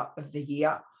Startup of the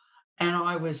Year. And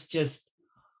I was just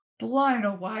blown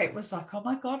away. It was like, oh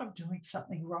my God, I'm doing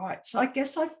something right. So I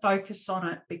guess I focus on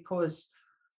it because,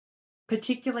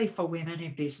 particularly for women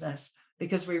in business,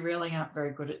 because we really aren't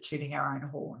very good at tooting our own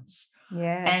horns.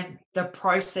 Yeah. And the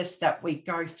process that we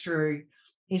go through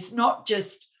is not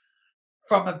just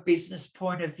from a business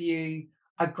point of view,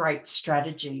 a great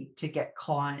strategy to get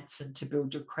clients and to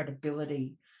build your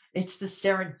credibility. It's the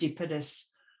serendipitous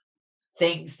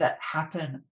things that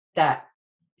happen that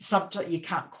sometimes you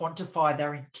can't quantify,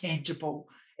 they're intangible.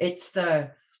 It's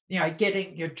the,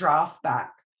 getting your draft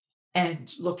back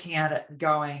and looking at it and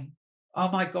going, oh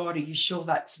my God, are you sure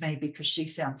that's me? Because she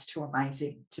sounds too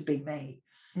amazing to be me.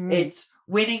 It's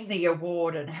winning the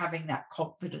award and having that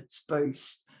confidence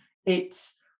boost.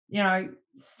 It's,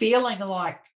 feeling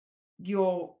like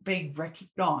you're being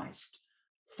recognized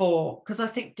because I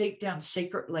think deep down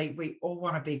secretly, we all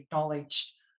want to be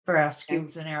acknowledged for our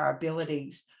skills and our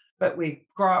abilities, but we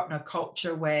grow up in a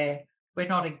culture where we're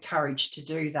not encouraged to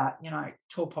do that,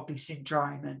 tall poppy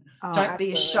syndrome and don't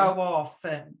be a show off.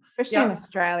 And especially in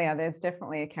Australia, there's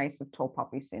definitely a case of tall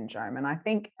poppy syndrome. And I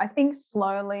think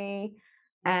slowly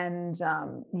and,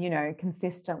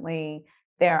 consistently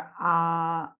there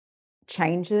are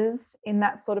changes in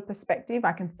that sort of perspective.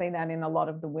 I can see that in a lot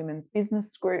of the women's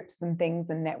business groups and things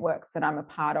and networks that I'm a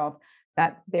part of,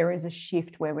 that there is a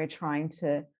shift where we're trying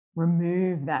to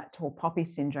remove that tall poppy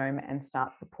syndrome and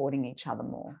start supporting each other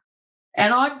more.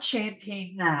 And I'm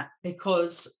championing that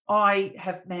because I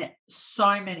have met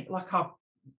so many,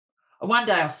 one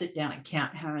day I'll sit down and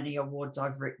count how many awards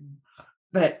I've written,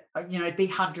 but, it'd be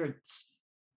hundreds.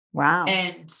 Wow.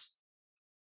 And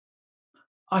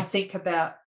I think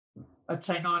about, I'd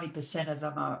say 90% of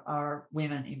them are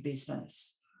women in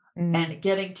business. And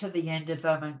getting to the end of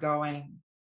them and going,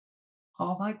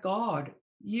 oh my God,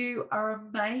 you are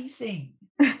amazing.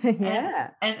 Yeah.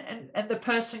 And the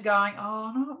person going,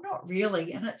 oh no, I'm not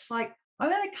really. And it's like, I'm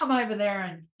going to come over there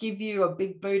and give you a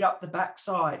big boot up the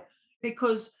backside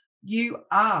because you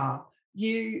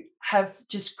have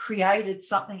just created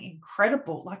something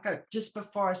incredible. Just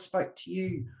before I spoke to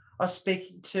you, I was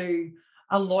speaking to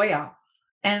a lawyer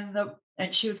and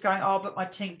she was going, oh, but my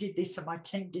team did this and my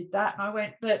team did that. And I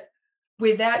went, but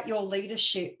without your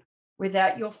leadership,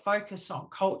 without your focus on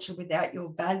culture, without your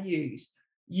values,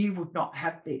 you would not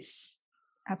have this.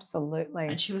 Absolutely.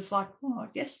 And she was like, well, I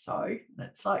guess so. And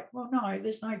it's like, well, no,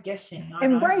 there's no guessing.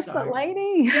 Embrace it,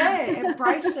 lady. Yeah,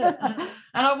 embrace it. And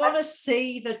I want to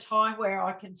see the time where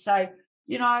I can say,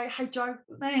 hey, Joe,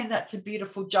 man, that's a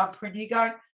beautiful jumper. And you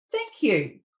go, thank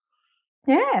you.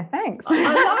 Yeah, thanks.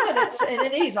 I love it. And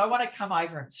it is. I want to come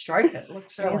over and stroke it. It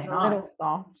looks really nice. A little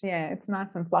soft. Yeah, it's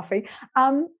nice and fluffy.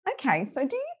 Okay, so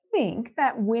do you think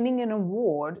that winning an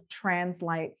award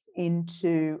translates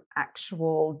into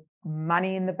actual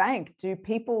money in the bank? Do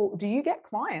you get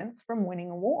clients from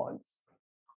winning awards?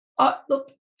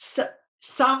 Look,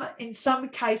 in some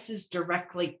cases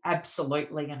directly,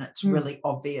 absolutely, and it's really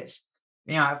obvious.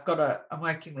 I'm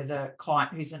working with a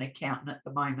client who's an accountant at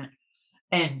the moment,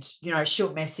 and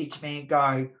she'll message me and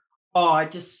go, oh, I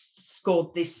just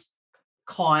scored this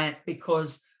client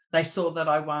because they saw that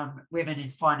I won Women in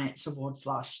Finance Awards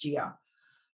last year.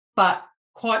 But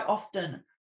quite often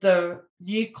the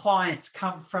new clients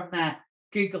come from that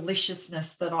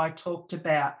Googliciousness that I talked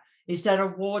about, is that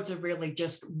awards are really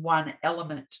just one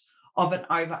element of an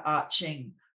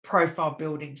overarching profile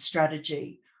building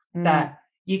strategy, that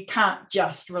you can't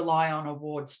just rely on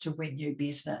awards to win new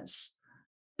business,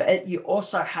 but you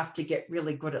also have to get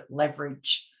really good at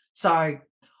leverage. So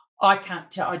I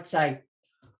can't tell, I'd say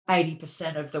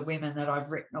 80% of the women that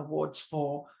I've written awards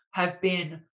for have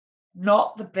been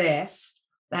not the best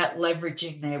at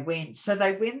leveraging their wins. So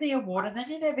they win the award and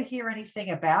then you never hear anything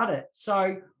about it.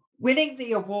 So winning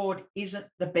the award isn't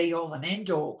the be all and end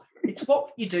all. It's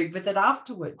what you do with it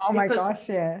afterwards. Oh my gosh,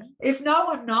 yeah. If no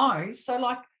one knows, so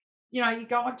you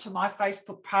go onto my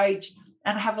Facebook page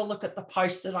and have a look at the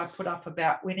post that I put up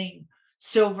about winning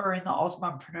silver in the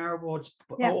Osmompreneur Awards,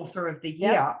 Author of the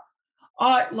Year.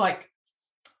 I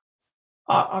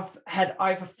I've had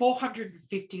over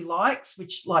 450 likes,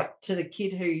 which, like, to the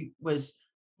kid who was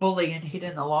bullied and hid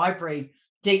in the library,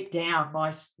 deep down,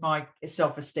 my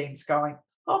self-esteem's going,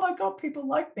 oh my God, people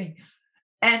like me.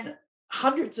 And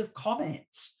hundreds of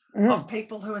comments of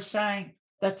people who are saying,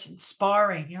 that's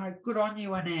inspiring, good on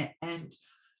you, Annette. And,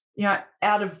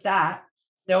 out of that,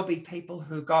 there'll be people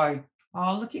who go, oh,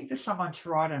 I'm looking for someone to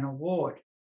write an award.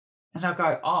 And they'll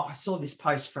go, oh, I saw this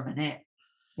post from Annette.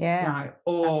 Yeah.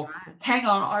 Or right. hang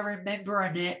on, I remember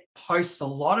Annette posts a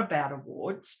lot about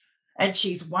awards and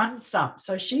she's won some.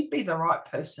 So she'd be the right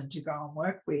person to go and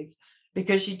work with,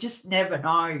 because you just never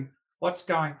know what's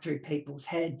going through people's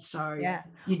heads. So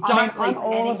you don't leave I'm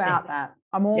all anything. about that.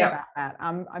 I'm all about that.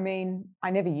 I mean, I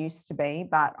never used to be,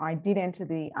 but I did enter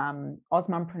the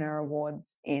Osmompreneur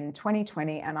Awards in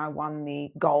 2020, and I won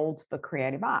the gold for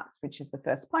creative arts, which is the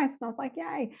first place. And I was like,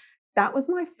 yay. That was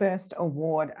my first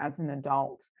award as an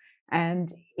adult.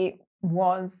 And it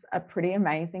was a pretty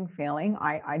amazing feeling.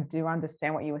 I do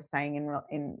understand what you were saying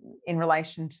in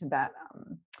relation to that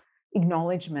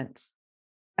acknowledgement,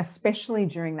 especially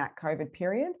during that COVID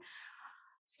period.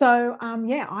 So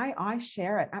I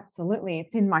share it. Absolutely.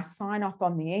 It's in my sign off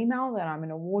on the email that I'm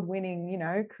an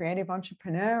award-winning, creative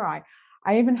entrepreneur.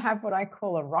 I even have what I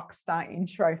call a rock star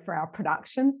intro for our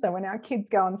production. So when our kids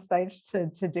go on stage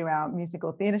to do our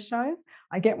musical theatre shows,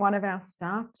 I get one of our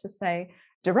staff to say,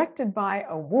 directed by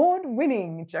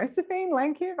award-winning Josephine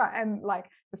Lancuba. And like,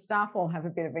 the staff all have a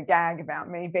bit of a gag about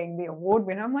me being the award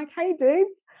winner. I'm like, hey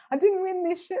dudes, I didn't win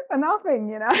this shit for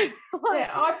nothing, Like, yeah,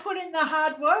 I put in the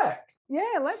hard work. Yeah,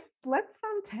 let's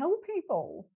tell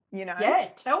people, Yeah,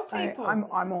 tell people.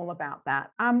 I'm all about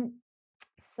that.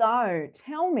 So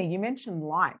tell me, you mentioned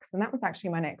likes, and that was actually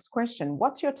my next question.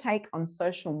 What's your take on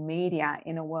social media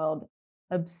in a world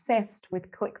obsessed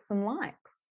with clicks and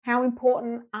likes? How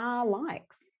important are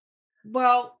likes?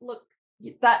 Well, look,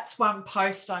 that's one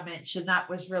post I mentioned that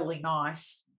was really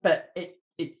nice, but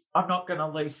it's I'm not going to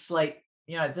lose sleep.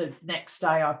 The next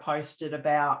day I posted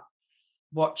about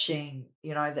watching, the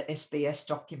SBS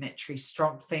documentary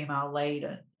Strong Female Lead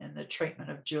and the treatment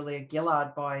of Julia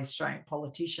Gillard by Australian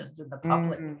politicians and the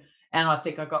public. And I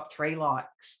think I got 3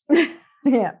 likes.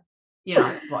 Yeah.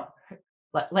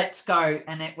 Like, let's go,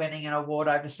 Annette winning an award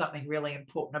over something really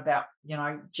important about,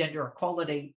 gender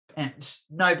equality, and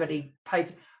nobody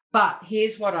pays. But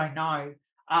here's what I know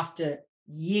after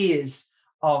years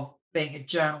of being a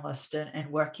journalist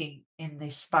and working in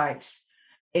this space,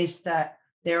 is that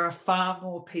there are far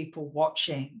more people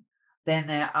watching than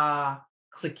there are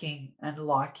clicking and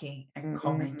liking and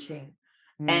commenting.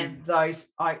 And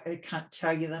those, I can't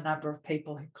tell you the number of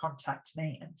people who contact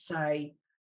me and say,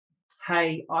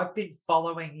 hey, I've been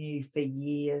following you for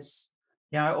years,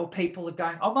 or people are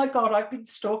going, oh my God, I've been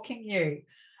stalking you.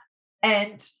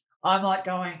 And I'm like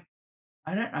going,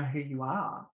 I don't know who you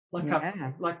are. I've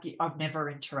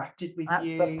never interacted with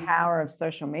you. That's the power of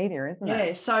social media, isn't it?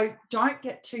 Yeah. So don't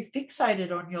get too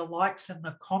fixated on your likes and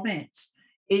the comments.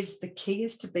 The key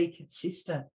is to be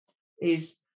consistent,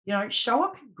 show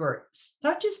up in groups.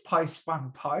 Don't just post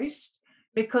one post,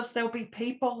 because there'll be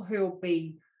people who'll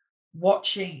be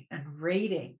watching and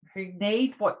reading who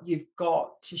need what you've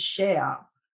got to share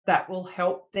that will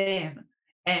help them.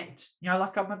 And,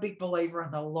 I'm a big believer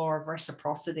in the law of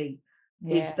reciprocity,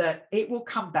 is that it will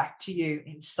come back to you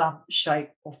in some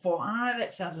shape or form. I know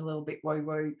that sounds a little bit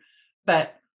woo-woo,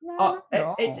 but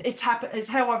it's happened. It's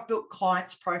how I've built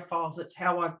clients' profiles. It's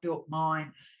how I've built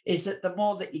mine, is that the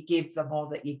more that you give, the more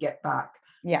that you get back.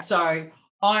 Yeah. So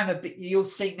you'll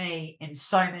see me in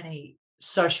so many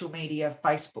social media,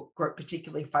 Facebook group,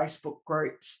 particularly Facebook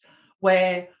groups,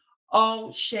 where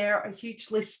I'll share a huge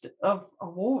list of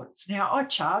awards. Now, I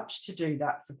charge to do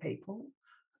that for people.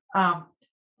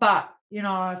 But,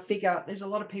 I figure there's a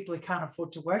lot of people who can't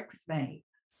afford to work with me.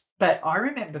 But I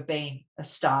remember being a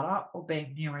startup or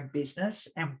being new in business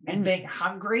and being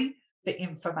hungry for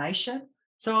information.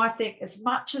 So I think as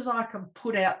much as I can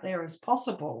put out there as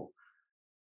possible,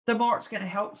 the more it's going to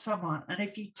help someone. And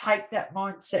if you take that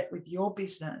mindset with your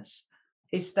business,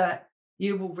 is that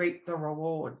you will reap the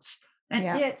rewards. And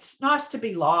it's nice to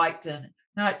be liked, and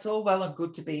it's all well and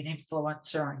good to be an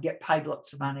influencer and get paid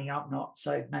lots of money. I'm not,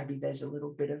 so maybe there's a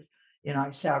little bit of,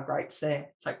 sour grapes there.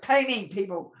 It's like, pay me,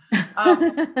 people.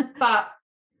 But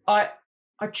I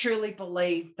truly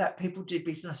believe that people do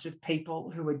business with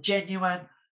people who are genuine,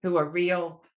 who are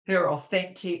real, who are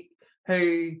authentic,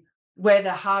 who wear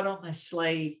their heart on their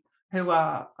sleeve, who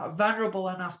are vulnerable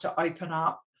enough to open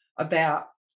up about,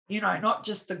 not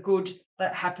just the good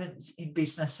that happens in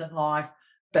business and life,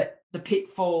 but the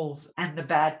pitfalls and the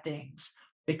bad things,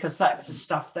 because that's the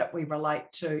stuff that we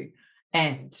relate to.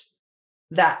 And,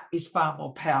 that is far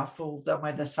more powerful than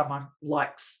whether someone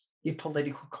likes your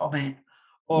political comment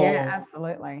Yeah, or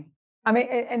absolutely. I mean,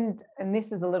 and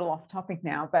this is a little off topic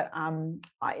now, but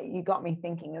you got me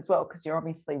thinking as well, because you're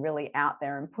obviously really out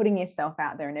there and putting yourself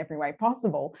out there in every way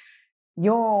possible.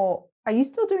 Are you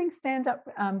still doing stand-up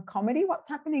comedy? What's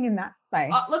happening in that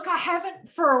space? look, I haven't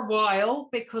for a while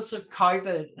because of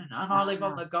COVID, and I live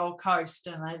on Ah, the Gold Coast,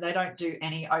 and they don't do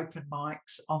any open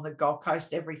mics on the Gold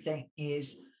Coast. Everything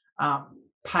is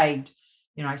paid,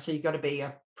 so you've got to be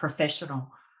a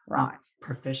professional, right.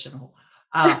 professional.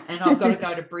 And I've got to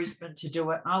go to Brisbane to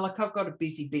do it. I've got a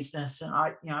busy business, and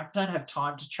I don't have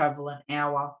time to travel an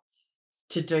hour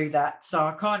to do that. So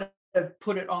I kind of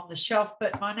put it on the shelf.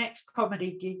 But my next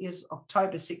comedy gig is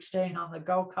October 16 on the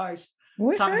Gold Coast.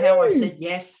 Somehow I Woohoo! said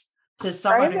yes to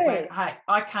someone who Crazy. went, hey,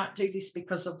 I can't do this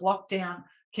because of lockdown.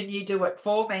 Can you do it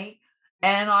for me?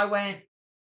 And I went,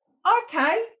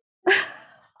 okay,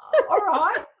 all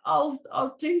right,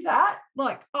 I'll do that.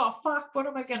 Like, oh fuck, what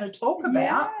am I going to talk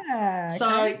about? Yeah,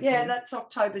 So yeah, crazy. that's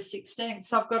October 16th.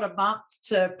 So I've got a month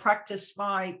to practice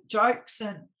my jokes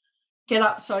and get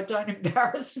up so I don't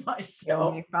embarrass You'll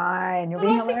myself. be fine. You'll But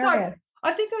be hilarious.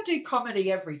 I think I do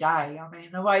comedy every day. I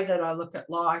mean, the way that I look at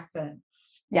life, and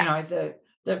Yeah. the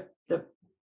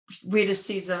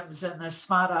witticisms and the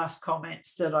smart ass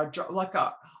comments that I drop. Like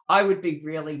I would be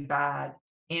really bad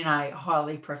in a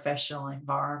highly professional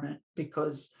environment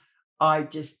because I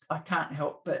can't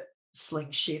help but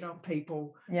sling shit on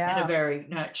people in a Yeah. very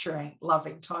nurturing,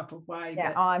 loving type of way. Yeah.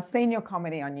 But Oh, I've seen your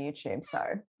comedy on YouTube, so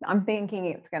I'm thinking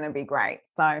it's going to be great.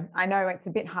 So I know it's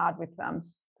a bit hard with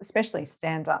especially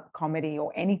stand-up comedy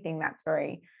or anything that's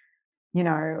very,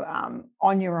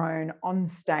 on your own, on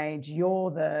stage.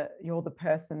 You're the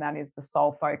person that is the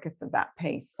sole focus of that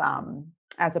piece.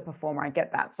 As a performer, I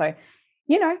get that. So,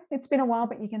 it's been a while,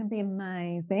 but you're going to be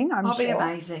amazing, I'm I'll be sure.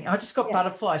 amazing. I just got Yeah.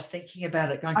 butterflies thinking about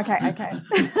it going. Okay.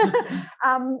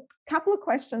 Couple of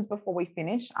questions before we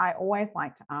finish. I always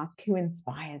like to ask, who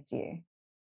inspires you?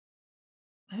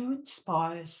 Who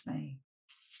inspires me?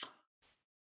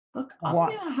 Look,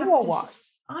 What? Who or what?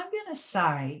 I'm going to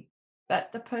say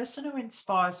that the person who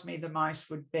inspires me the most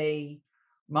would be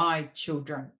my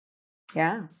children.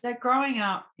 Yeah. They're growing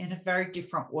up in a very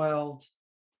different world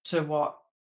to what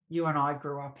you and I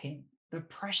grew up in. The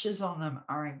pressures on them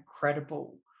are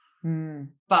incredible. Mm.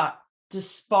 But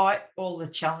despite all the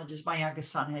challenges, my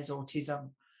youngest son has autism.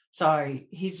 So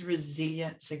his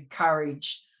resilience and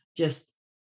courage, just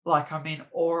like I'm in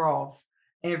awe of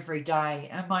every day.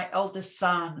 And my eldest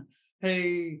son,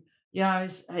 who,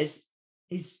 is,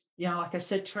 like I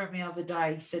said to him the other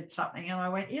day, he said something and I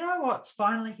went, you know what's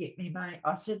finally hit me, mate?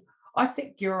 I said, I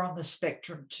think you're on the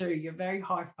spectrum too. You're very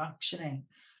high functioning,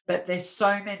 but there's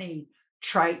so many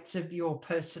traits of your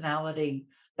personality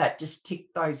that just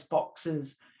tick those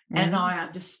boxes. And Mm. I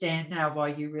understand now why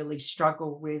you really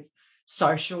struggle with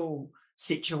social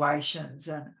situations.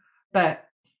 But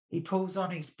he pulls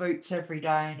on his boots every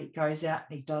day and he goes out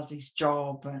and he does his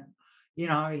job, and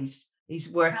he's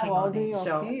How working on old are your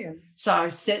himself. kids? So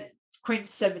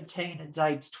Quinn's 17 and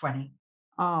Zade's 20.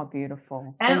 Oh,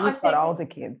 beautiful. So And I you've got think, older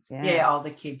kids, yeah. yeah, older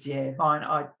kids, yeah. Mine,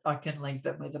 I can leave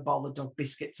them with a bowl of dog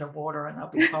biscuits and water and they'll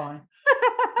be fine.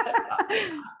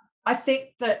 I think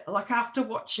that, like, after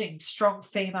watching Strong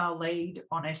Female Lead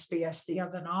on SBS the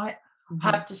other night, I Mhm.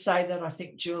 have to say that I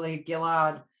think Julia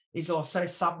Gillard is also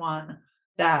someone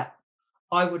that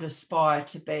I would aspire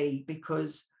to be,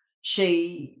 because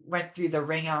she went through the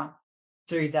ringer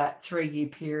through that 3-year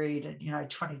period and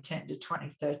 2010 to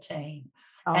 2013,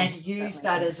 Oh, and used certainly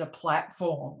that did. as a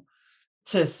platform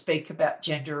to speak about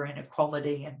gender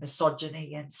inequality and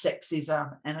misogyny and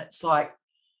sexism. And it's like,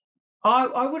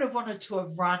 I would have wanted to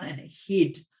have run and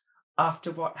hid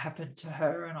after what happened to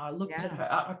her. And I looked at Yeah.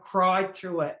 her, I cried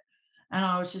through it. And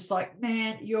I was just like,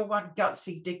 man, you're one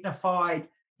gutsy, dignified,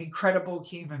 incredible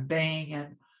human being.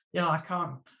 And, like,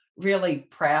 I'm really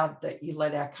proud that you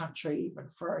led our country even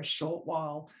for a short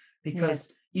while, Yes.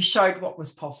 because you showed what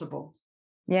was possible.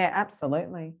 Yeah,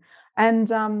 absolutely.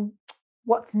 And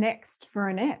what's next for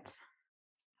Annette?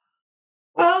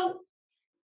 Well,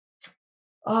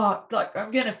 like,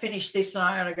 I'm going to finish this and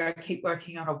I'm going to go keep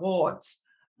working on awards.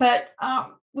 But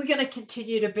we're going to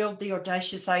continue to build the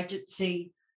Audacious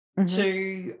Agency Mhm.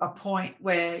 to a point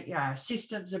where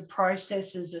systems and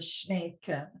processes are schmick,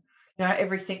 and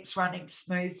everything's running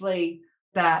smoothly,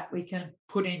 that we can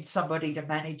put in somebody to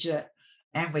manage it,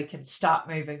 and we can start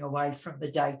moving away from the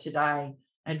day to day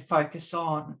and focus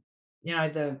on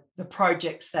the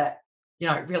projects that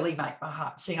really make my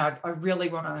heart sing. I really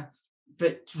want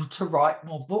to write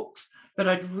more books, but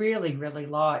I'd really, really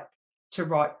like to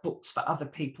write books for other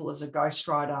people as a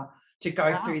ghostwriter, to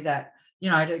go Wow. through that,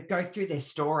 to go through their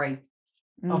story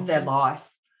of their life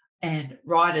and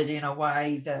write it in a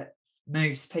way that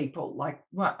moves people. Like,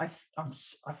 well, I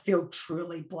feel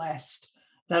truly blessed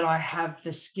that I have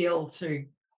the skill to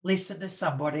listen to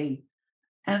somebody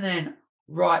and then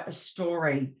write a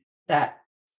story that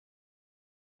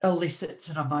elicits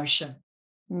an emotion,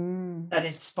 that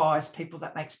inspires people,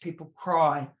 that makes people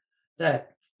cry,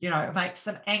 that makes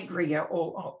them angry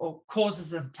or causes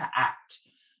them to act.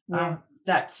 Yeah.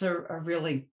 That's a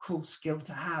really cool skill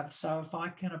to have. So if I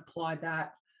can apply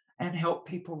that and help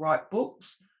people write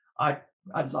books, I'd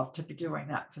love to be doing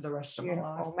that for the rest of my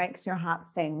life. Beautiful. Makes your heart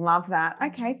sing. Love that.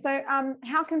 Okay, so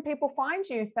how can people find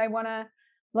you if they want to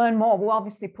learn more? We'll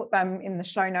obviously put them in the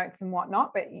show notes and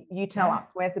whatnot, but you tell us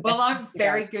where's the best. Well, I'm place to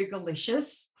very go?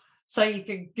 Googlicious, so you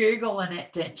can Google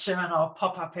Anette Densham and I'll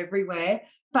pop up everywhere.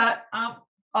 But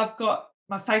I've got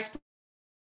my Facebook,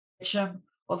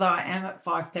 although I am at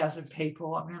 5,000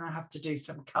 people, I'm going to have to do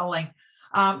some culling.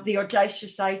 The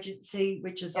Audacious Agency,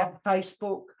 which is on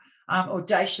Facebook,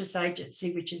 Audacious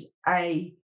Agency, which is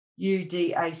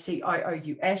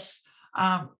AUDACIOUS,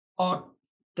 on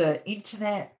the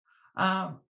internet.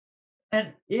 And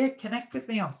connect with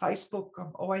me on Facebook.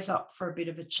 I'm always up for a bit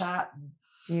of a chat and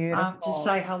to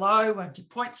say hello and to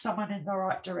point someone in the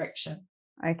right direction.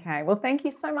 Okay, well, thank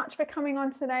you so much for coming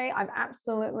on today. I've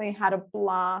absolutely had a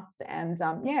blast, and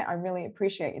I really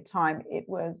appreciate your time. It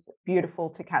was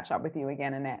beautiful to catch up with you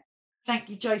again, Annette. Thank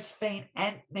you, Josephine,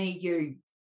 and you.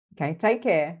 Okay, take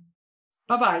care.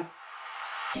 Bye-bye.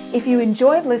 If you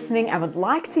enjoyed listening and would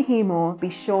like to hear more,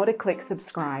 be sure to click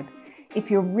subscribe.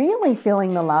 If you're really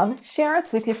feeling the love, share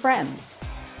us with your friends.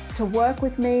 To work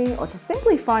with me or to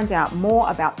simply find out more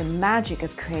about the magic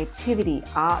of creativity,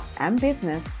 arts and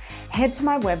business, head to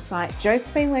my website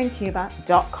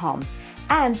josephinelancuba.com,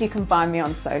 and you can find me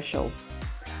on socials.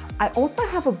 I also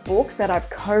have a book that I've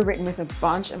co-written with a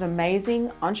bunch of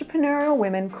amazing entrepreneurial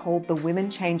women called The Women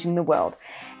Changing the World,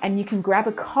 and you can grab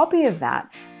a copy of that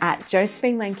at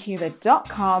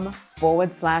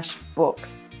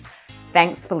josephinelancuba.com/books.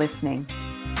 Thanks for listening.